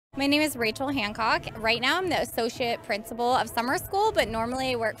My name is Rachel Hancock. Right now I'm the Associate Principal of Summer School, but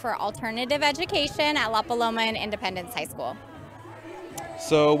normally I work for Alternative Education at La Paloma and Independence High School.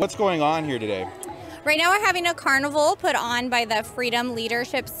 So what's going on here today? Right now we're having a carnival put on by the Freedom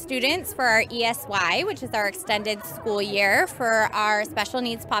Leadership students for our ESY, which is our extended school year for our special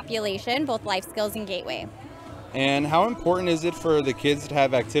needs population, both life skills and gateway. And how important is it for the kids to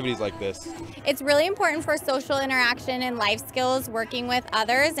have activities like this? It's really important for social interaction and life skills, working with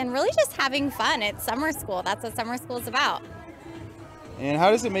others, and really just having fun. It's summer school. That's what summer school is about. And how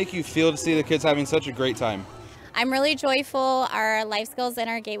does it make you feel to see the kids having such a great time? I'm really joyful. Our life skills and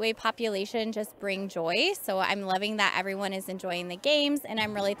our gateway population just bring joy. So I'm loving that everyone is enjoying the games, and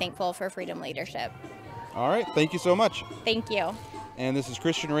I'm really thankful for Freedom Leadership. All right, thank you so much. Thank you. And this is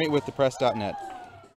Christian Raitt with thepress.net.